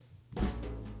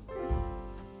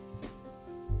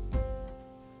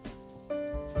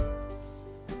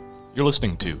You're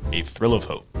listening to A Thrill of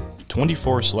Hope,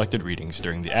 24 selected readings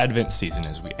during the Advent season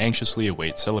as we anxiously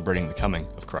await celebrating the coming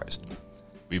of Christ.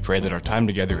 We pray that our time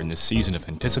together in this season of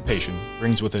anticipation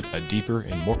brings with it a deeper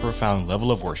and more profound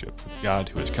level of worship for the God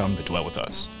who has come to dwell with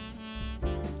us.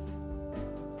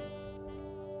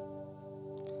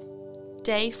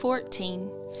 Day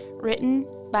 14, written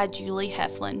by Julie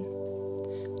Heflin.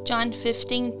 John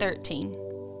 15:13.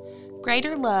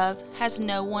 Greater love has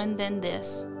no one than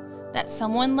this, that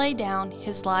someone lay down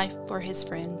his life for his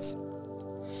friends.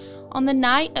 On the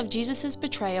night of Jesus'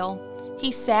 betrayal,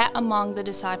 he sat among the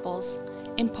disciples,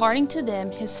 imparting to them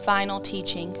his final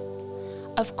teaching.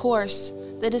 Of course,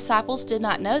 the disciples did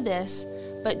not know this,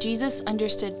 but Jesus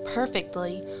understood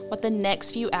perfectly what the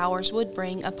next few hours would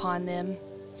bring upon them.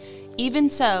 Even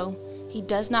so, he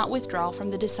does not withdraw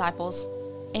from the disciples.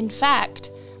 In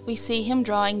fact, we see him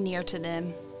drawing near to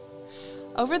them.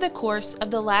 Over the course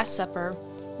of the Last Supper,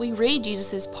 we read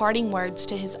Jesus' parting words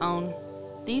to his own.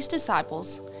 These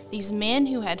disciples, these men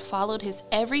who had followed his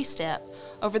every step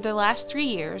over the last 3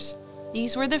 years,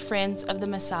 these were the friends of the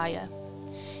Messiah.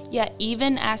 Yet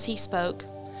even as he spoke,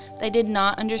 they did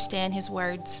not understand his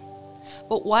words.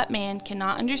 But what man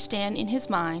cannot understand in his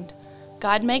mind,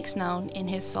 God makes known in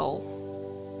his soul.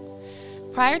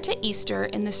 Prior to Easter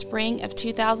in the spring of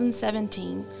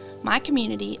 2017, my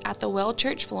community at the Well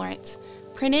Church Florence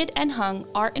printed and hung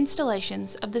art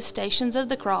installations of the Stations of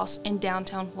the Cross in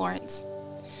downtown Florence.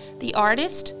 The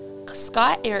artist,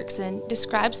 Scott Erickson,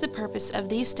 describes the purpose of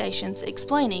these stations,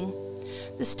 explaining,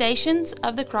 "The Stations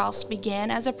of the Cross began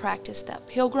as a practice that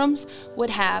pilgrims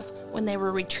would have when they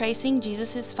were retracing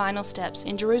Jesus' final steps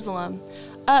in Jerusalem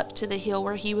up to the hill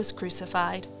where he was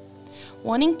crucified.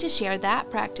 Wanting to share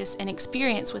that practice and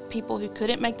experience with people who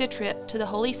couldn't make the trip to the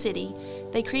Holy City,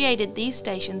 they created these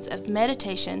stations of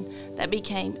meditation that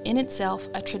became in itself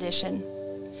a tradition.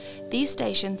 These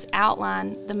stations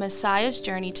outline the Messiah's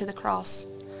journey to the cross,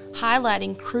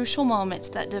 highlighting crucial moments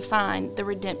that define the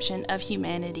redemption of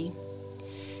humanity.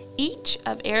 Each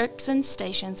of Erickson's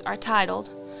stations are titled,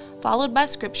 followed by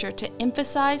scripture to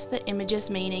emphasize the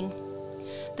image's meaning.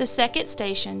 The second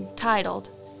station, titled,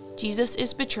 Jesus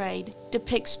is Betrayed,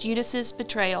 depicts Judas's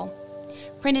betrayal.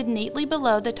 Printed neatly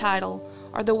below the title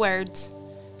are the words,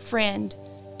 "Friend,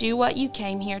 do what you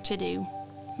came here to do,"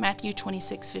 Matthew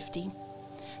 26:50.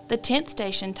 The 10th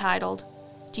station, titled,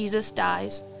 Jesus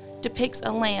Dies, depicts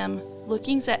a lamb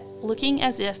looking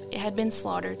as if it had been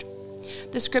slaughtered.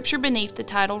 The scripture beneath the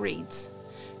title reads,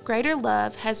 "Greater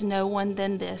love has no one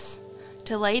than this,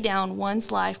 to lay down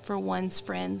one's life for one's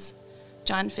friends,"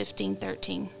 John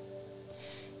 15:13.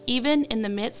 Even in the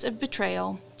midst of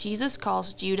betrayal, Jesus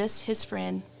calls Judas his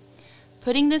friend.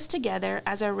 Putting this together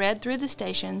as I read through the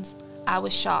stations, I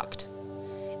was shocked.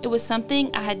 It was something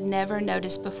I had never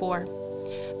noticed before,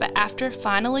 but after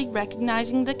finally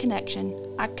recognizing the connection,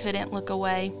 I couldn't look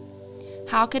away.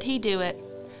 How could he do it?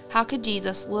 How could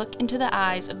Jesus look into the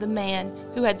eyes of the man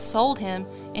who had sold him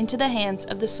into the hands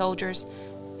of the soldiers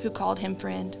who called him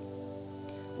friend?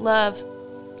 Love.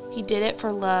 He did it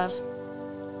for love.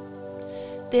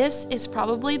 This is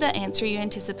probably the answer you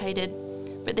anticipated,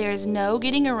 but there is no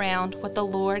getting around what the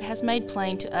Lord has made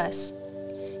plain to us.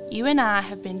 You and I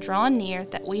have been drawn near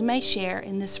that we may share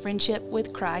in this friendship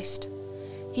with Christ.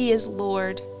 He is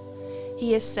Lord,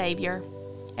 He is Savior,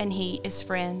 and He is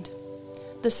friend.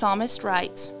 The psalmist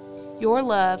writes, "Your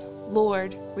love,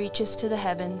 Lord, reaches to the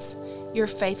heavens, your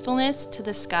faithfulness to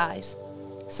the skies."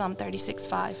 Psalm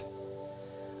 36:5.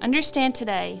 Understand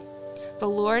today, the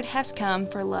Lord has come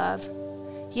for love.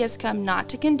 He has come not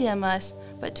to condemn us,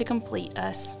 but to complete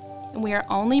us, and we are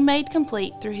only made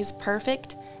complete through His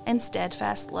perfect and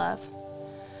steadfast love.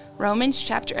 Romans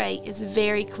chapter 8 is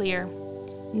very clear.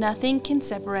 Nothing can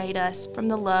separate us from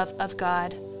the love of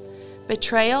God.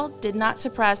 Betrayal did not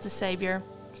surprise the Savior.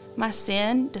 My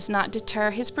sin does not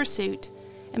deter His pursuit,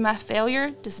 and my failure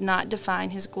does not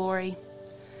define His glory.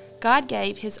 God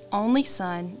gave His only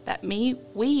Son that we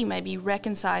may be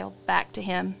reconciled back to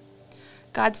Him.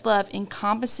 God's love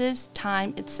encompasses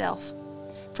time itself,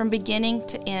 from beginning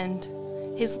to end.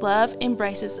 His love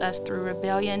embraces us through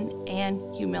rebellion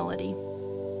and humility.